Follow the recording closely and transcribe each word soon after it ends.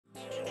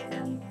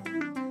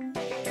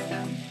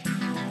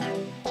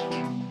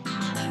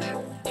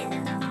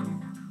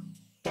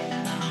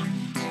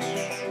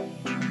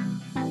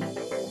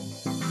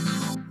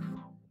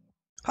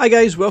Hi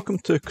guys, welcome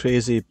to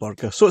Crazy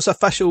Burger. So it's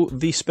official,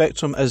 the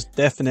Spectrum is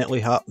definitely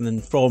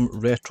happening from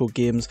Retro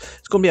Games.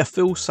 It's going to be a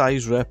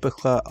full-size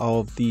replica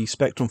of the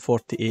Spectrum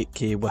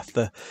 48K with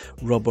the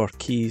rubber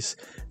keys.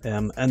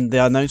 And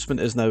the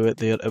announcement is now out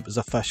there, it was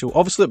official.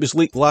 Obviously it was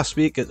leaked last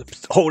week,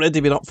 it's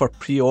already been up for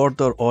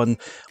pre-order on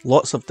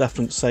lots of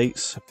different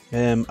sites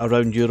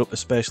around Europe,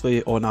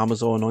 especially on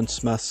Amazon, on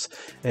Smiths,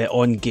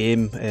 on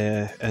Game,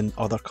 and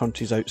other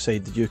countries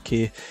outside the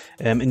UK.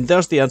 And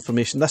there's the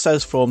information. This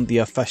is from the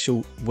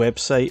official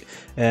website,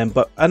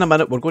 but in a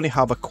minute we're going to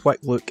have a quick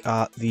look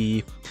at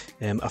the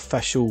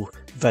official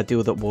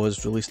video that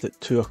was released at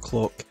 2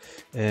 o'clock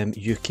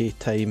UK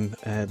time,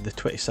 the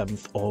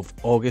 27th of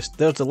August.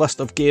 There's a list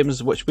of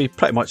games which we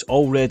pretty much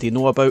already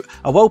know about.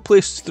 I will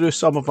place through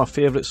some of my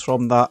favourites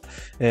from that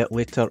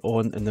later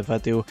on in the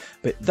video,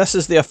 but this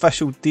is the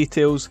official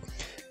details.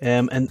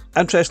 And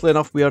interestingly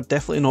enough, we are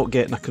definitely not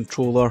getting a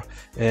controller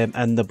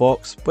in the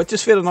box, which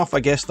is fair enough. I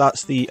guess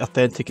that's the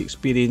authentic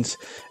experience.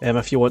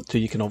 If you want to,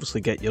 you can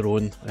obviously get your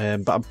own,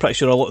 but I'm pretty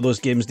sure a lot of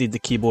those games need the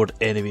keyboard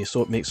anyway,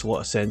 so it makes a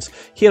lot of sense.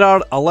 Here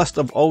are a list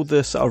of all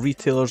the sort of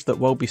retailers that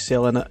will be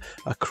selling it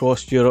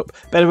across Europe.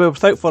 But anyway,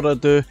 without further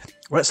ado,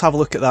 let's have a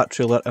look at that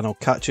trailer and I'll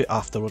catch you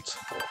afterwards.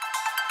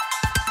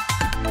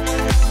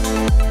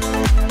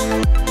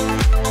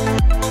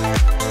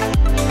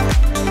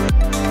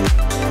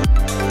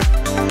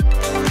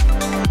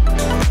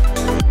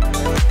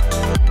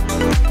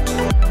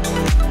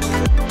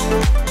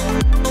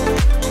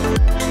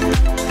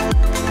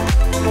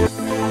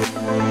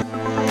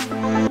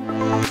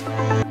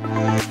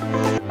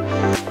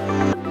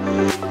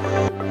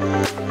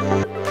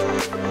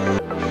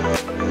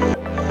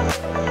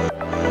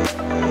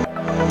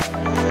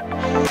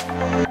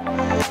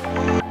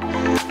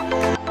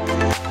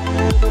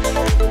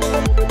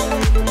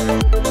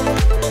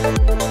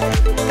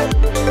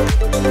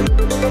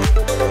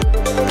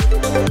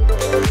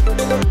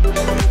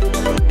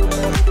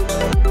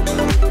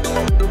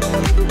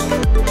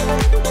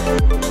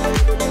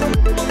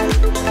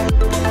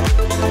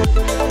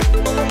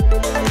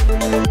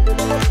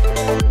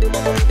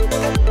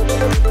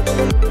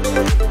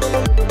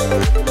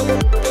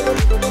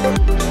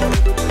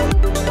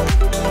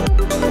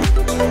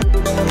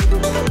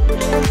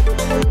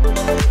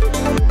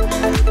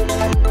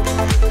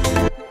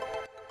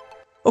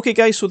 Okay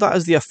guys, so that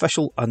is the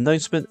official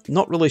announcement.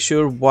 Not really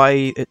sure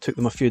why it took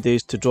them a few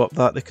days to drop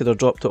that. They could have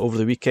dropped it over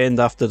the weekend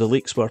after the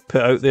leaks were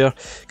put out there.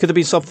 Could have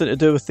been something to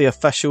do with the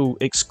official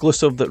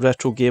exclusive that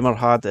Retro Gamer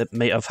had. It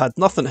might have had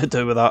nothing to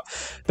do with that.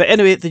 But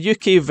anyway, the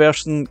UK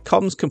version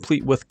comes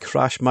complete with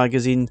Crash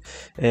magazine.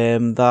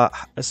 That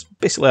is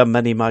basically a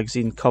mini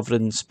magazine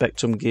covering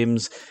Spectrum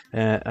games,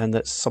 and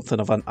it's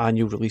something of an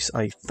annual release,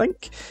 I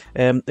think.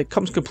 It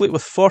comes complete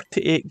with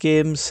 48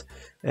 games.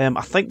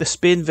 I think the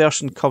Spain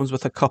version comes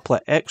with a couple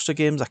of extra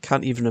games. I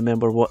can't even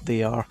remember what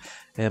they are,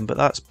 but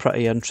that's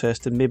pretty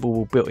interesting. Maybe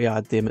we'll be able to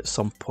add them at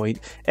some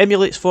point.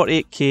 Emulates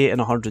 48K and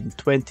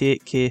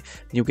 128K.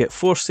 And you'll get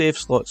 4 save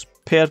slots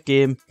per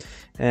game,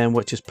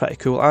 which is pretty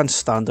cool and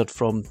standard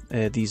from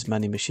these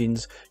mini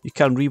machines. You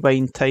can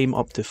rewind time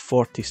up to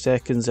 40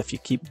 seconds if you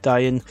keep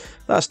dying.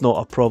 That's not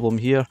a problem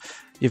here.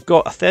 You've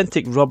got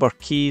authentic rubber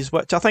keys,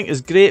 which I think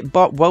is great,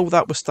 but will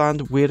that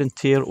withstand wear and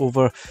tear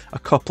over a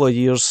couple of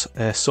years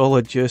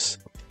solid use?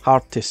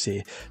 Hard to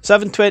say.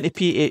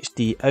 720p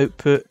HD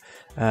output.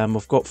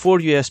 We've got 4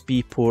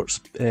 USB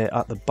ports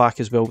at the back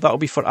as well. That'll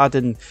be for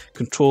adding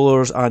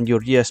controllers and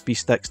your USB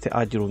sticks to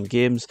add your own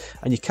games,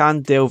 and you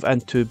can delve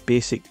into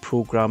basic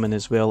programming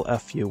as well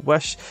if you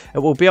wish. It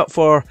will be up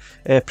for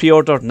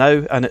pre-order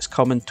now, and it's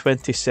coming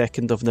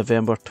 22nd of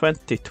November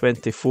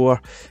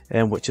 2024,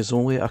 which is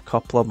only a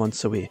couple of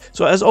months away.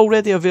 So it is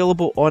already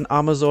available on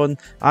Amazon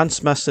and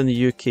Smiths in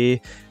the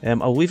UK.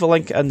 I'll leave a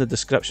link in the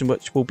description,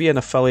 which will be an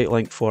affiliate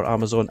link for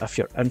Amazon if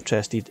you're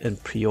interested in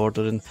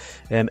pre-ordering.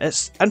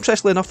 It's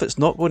interesting enough, it's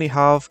not going to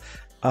have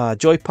a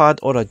joypad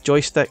or a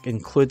joystick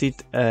included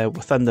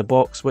within the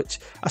box, which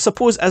I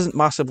suppose isn't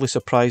massively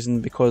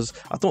surprising because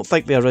I don't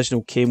think the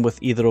original came with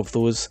either of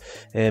those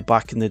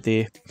back in the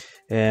day.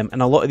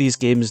 And a lot of these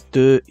games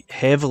do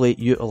heavily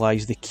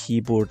utilise the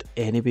keyboard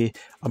anyway.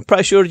 I'm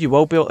pretty sure you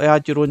will be able to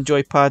add your own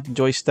joypad and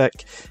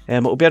joystick.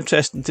 It'll be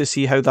interesting to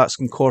see how that's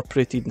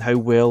incorporated and how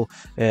well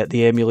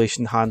the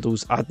emulation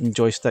handles adding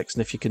joysticks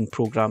and if you can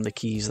program the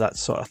keys, that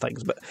sort of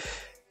things. But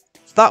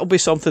that'll be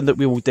something that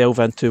we will delve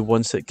into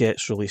once it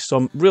gets released, so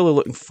I'm really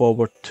looking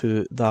forward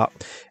to that.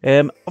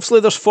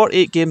 Obviously there's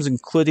 48 games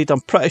included.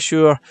 I'm pretty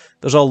sure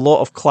there's a lot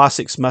of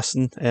classics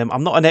missing.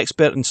 I'm not an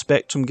expert in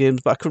Spectrum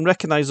games, but I can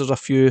recognise there's a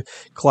few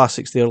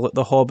classics there, like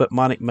The Hobbit,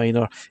 Manic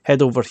Miner,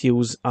 Head Over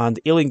Heels, and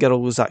Alien Girl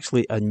was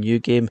actually a new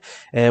game.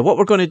 What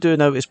we're going to do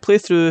now is play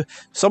through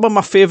some of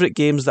my favourite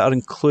games that are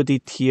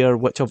included here,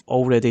 which I've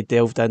already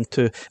delved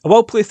into. I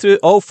will play through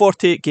all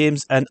 48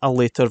 games in a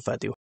later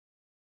video.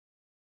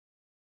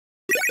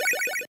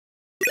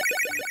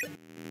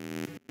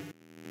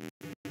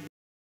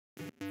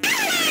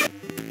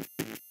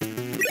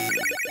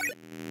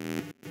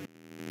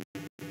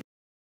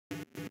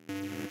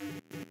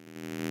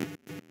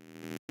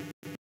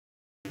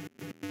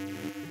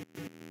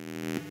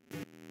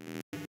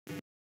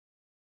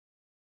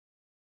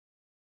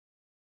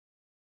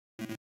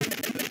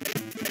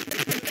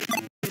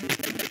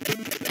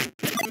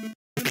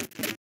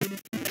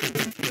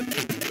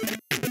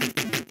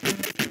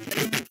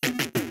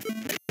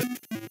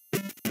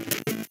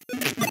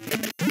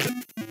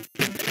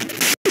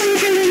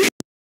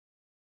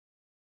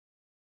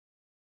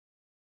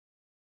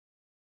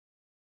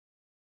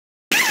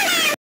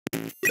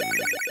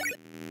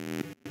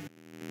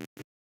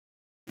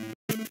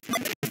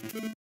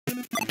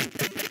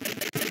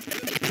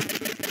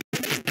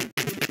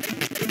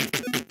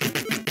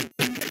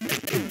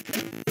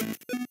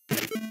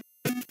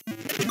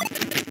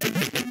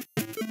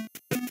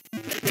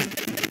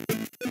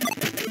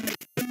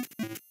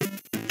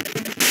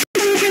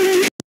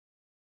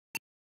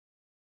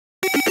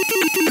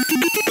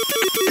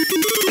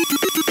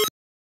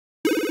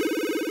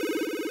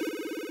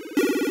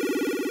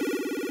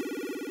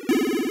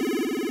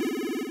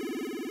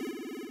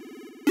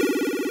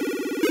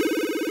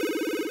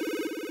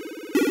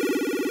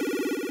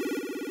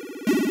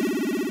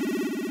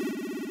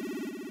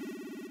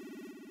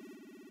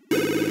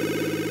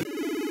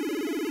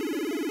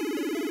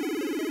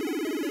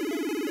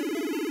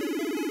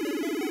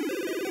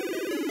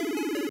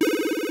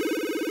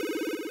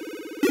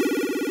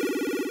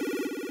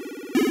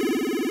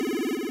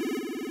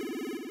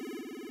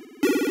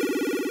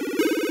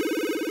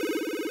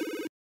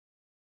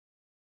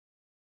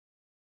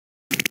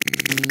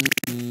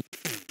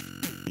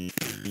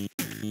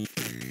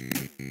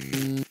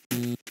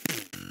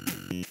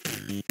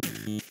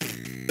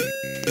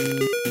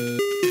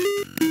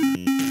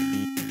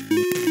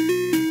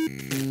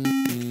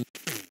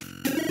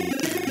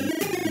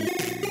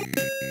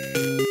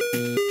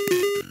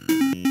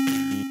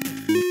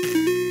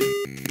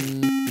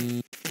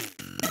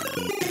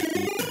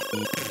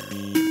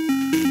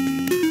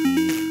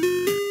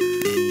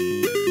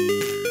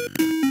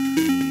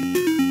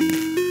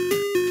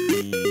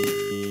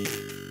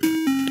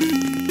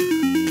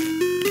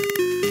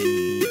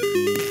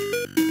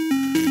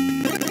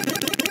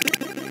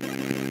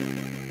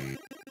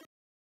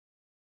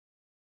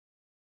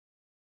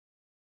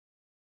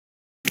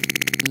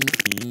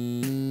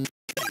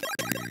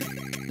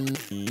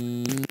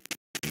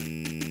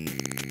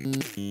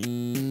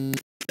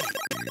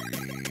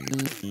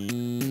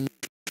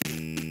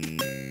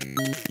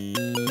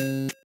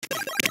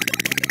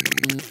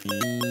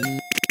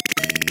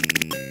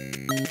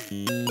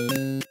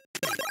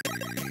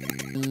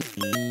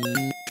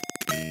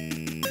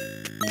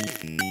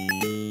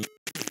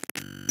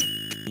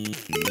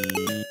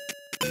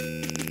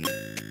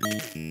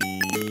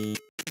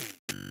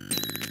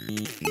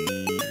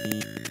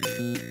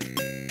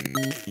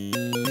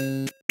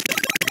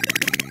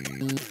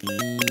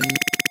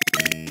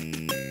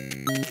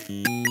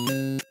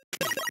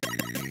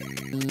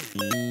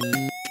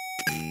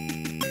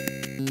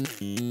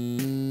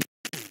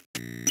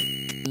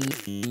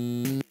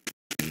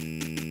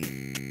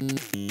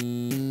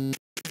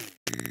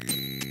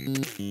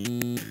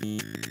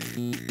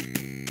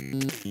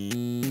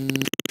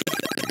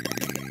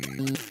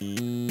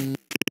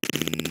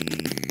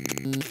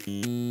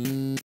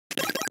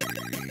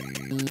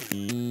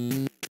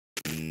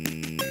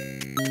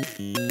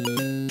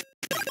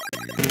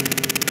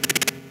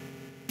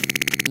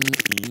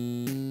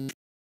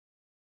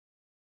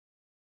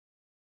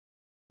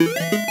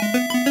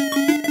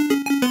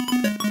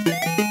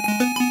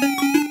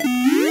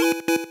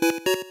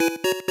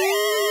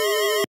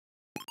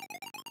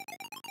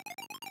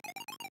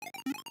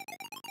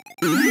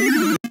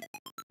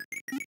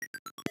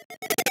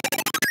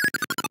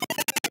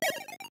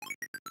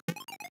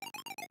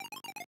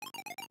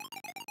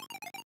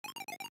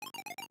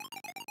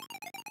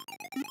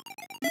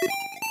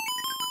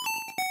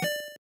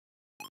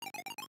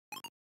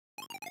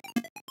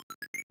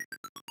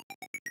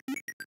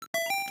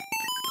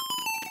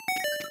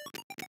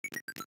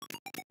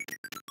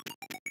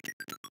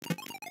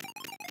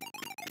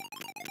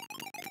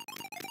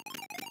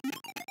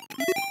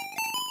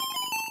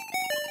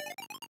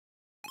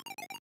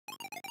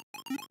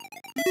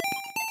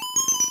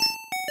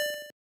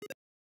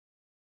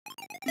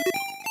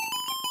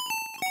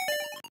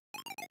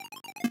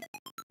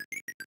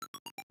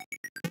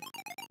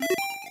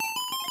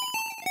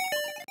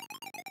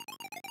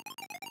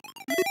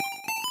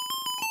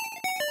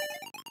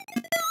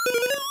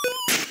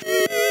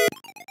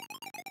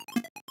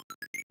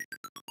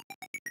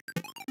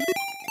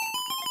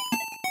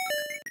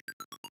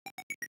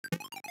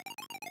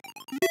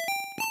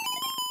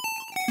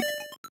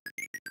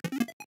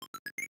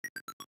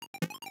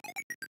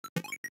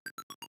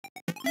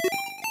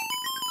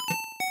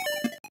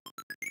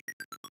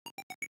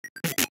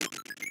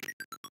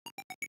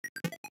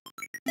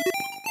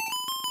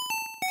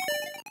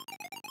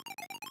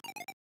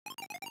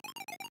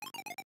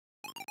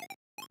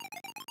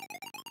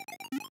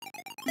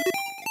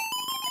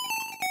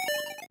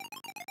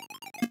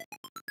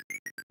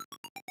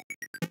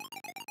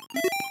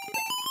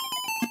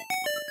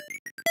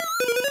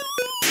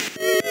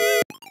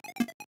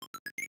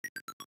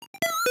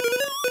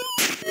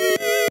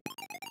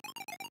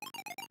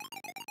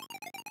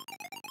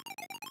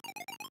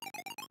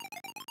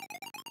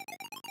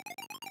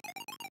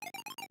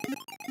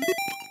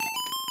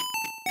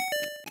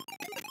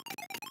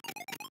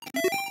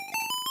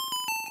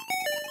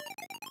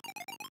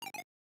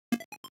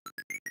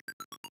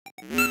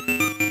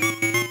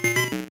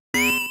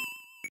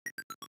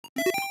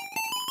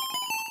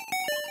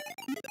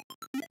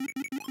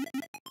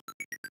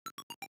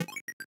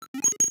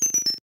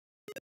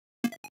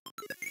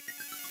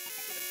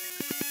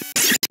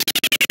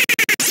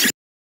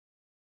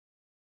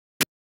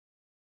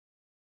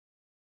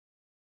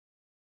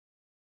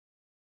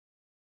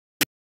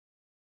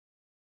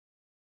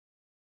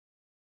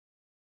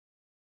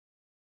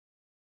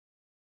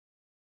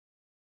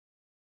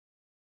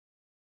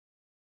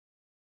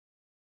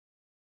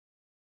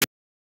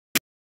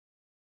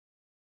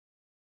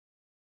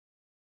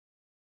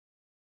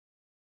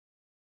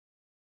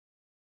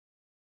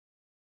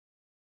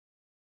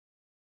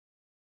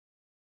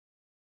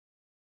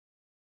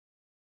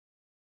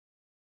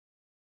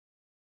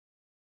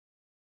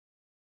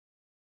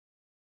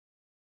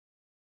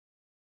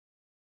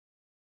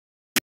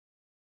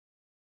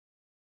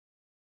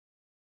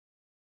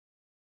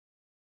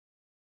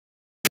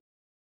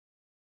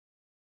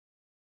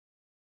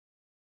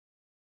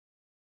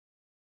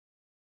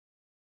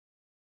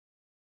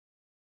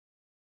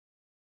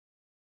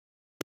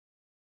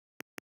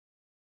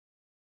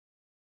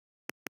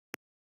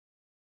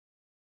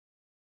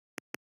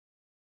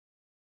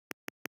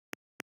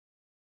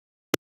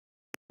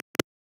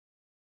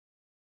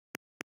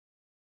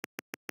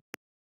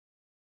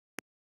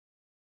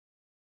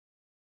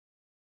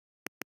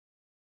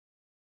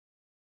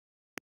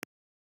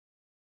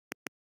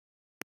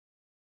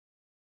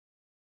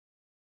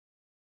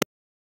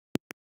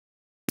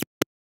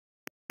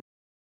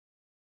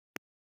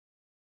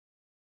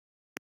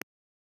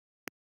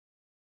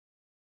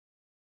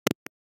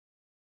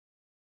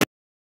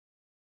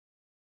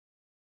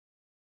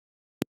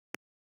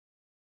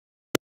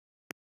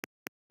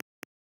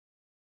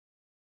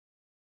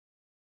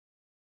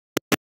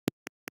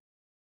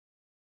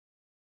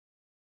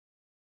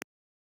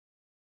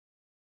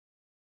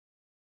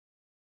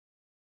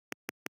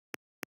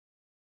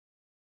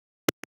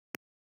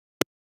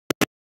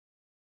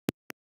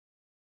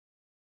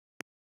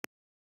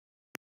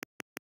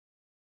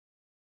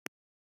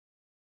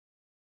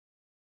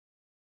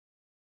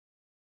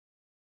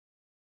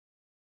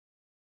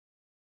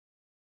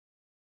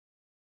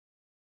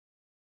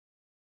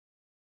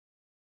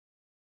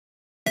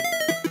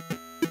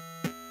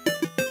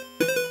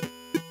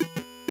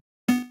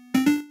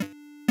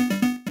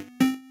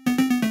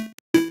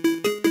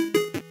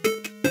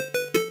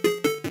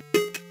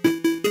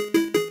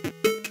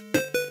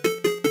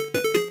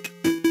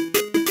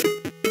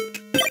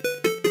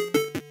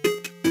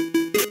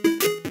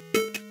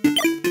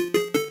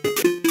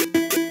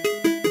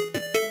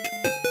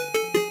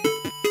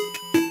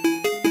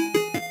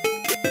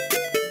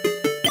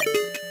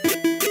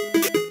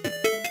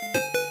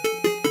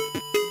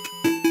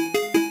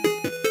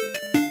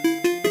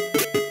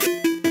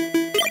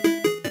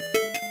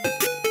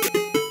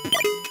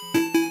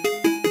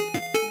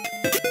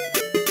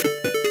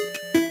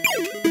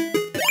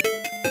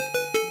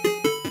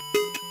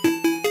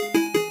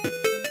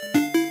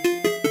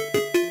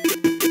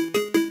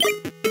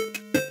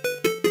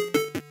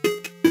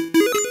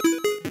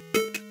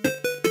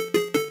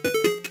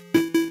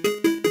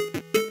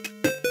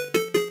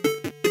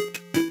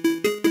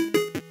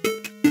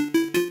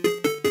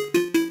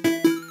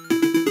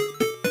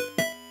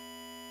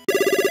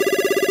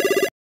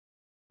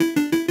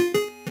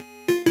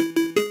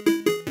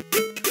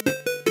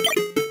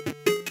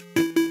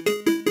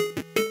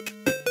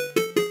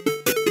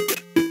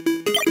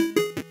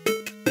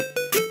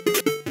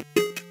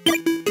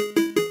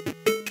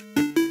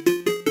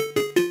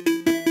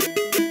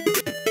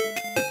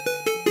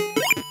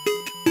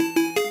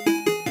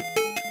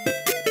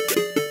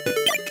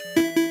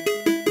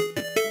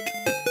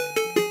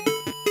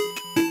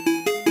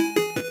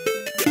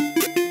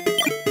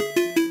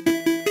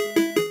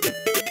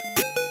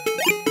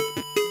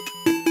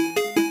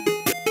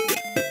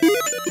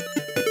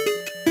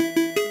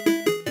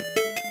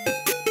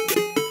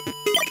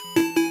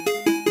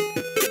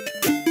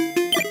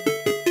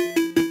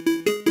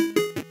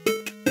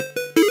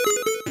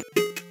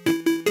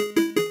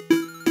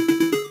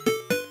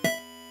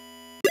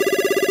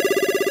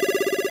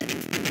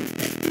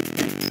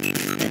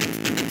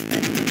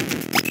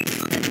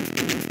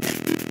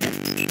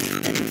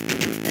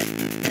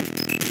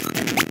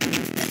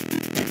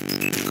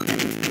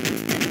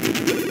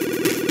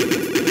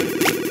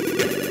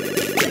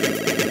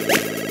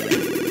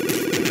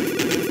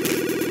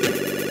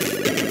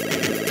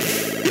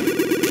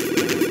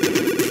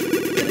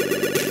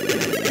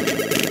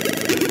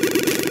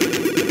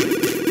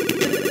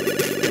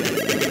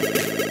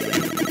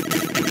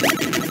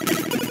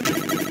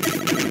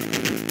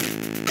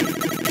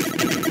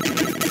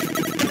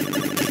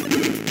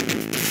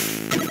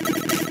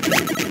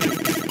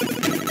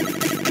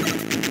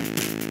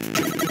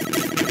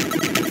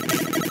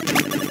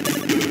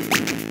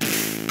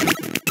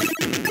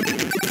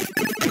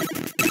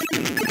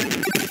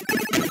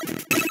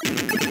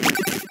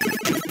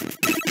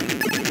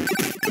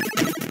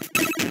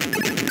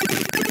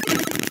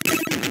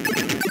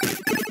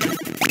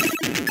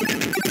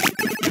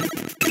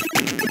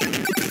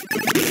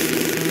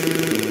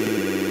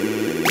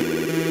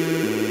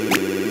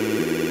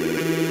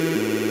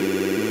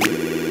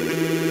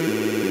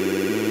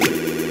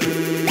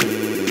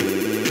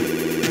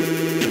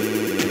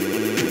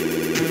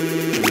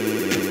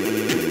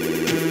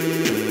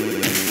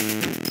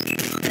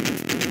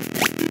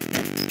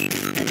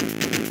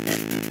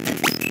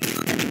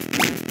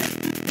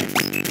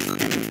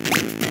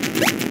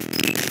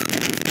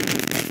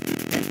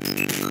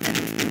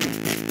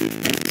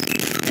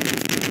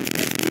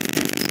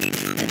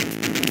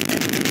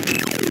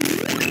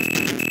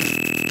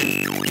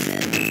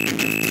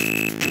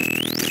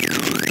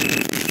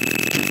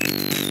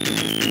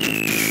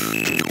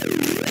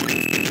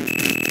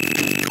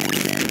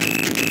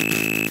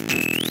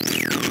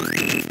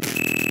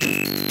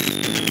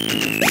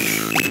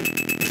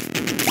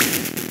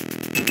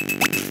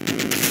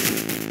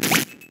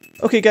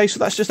 Okay guys, so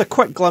that's just a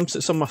quick glimpse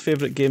at some of my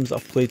favourite games that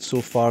I've played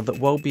so far that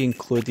will be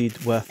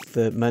included with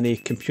the mini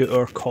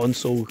computer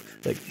console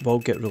that will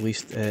get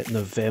released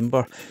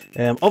November.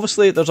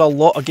 Obviously there's a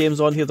lot of games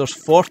on here, there's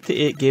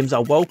 48 games. I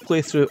will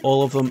play through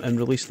all of them and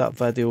release that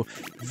video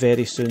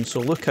very soon, so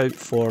look out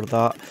for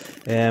that.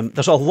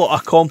 There's a lot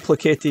of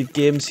complicated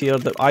games here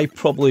that I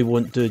probably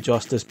won't do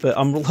justice, but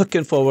I'm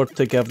looking forward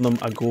to giving them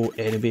a go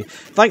anyway.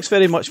 Thanks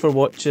very much for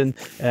watching,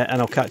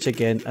 and I'll catch you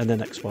again in the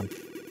next one.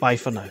 Bye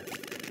for now.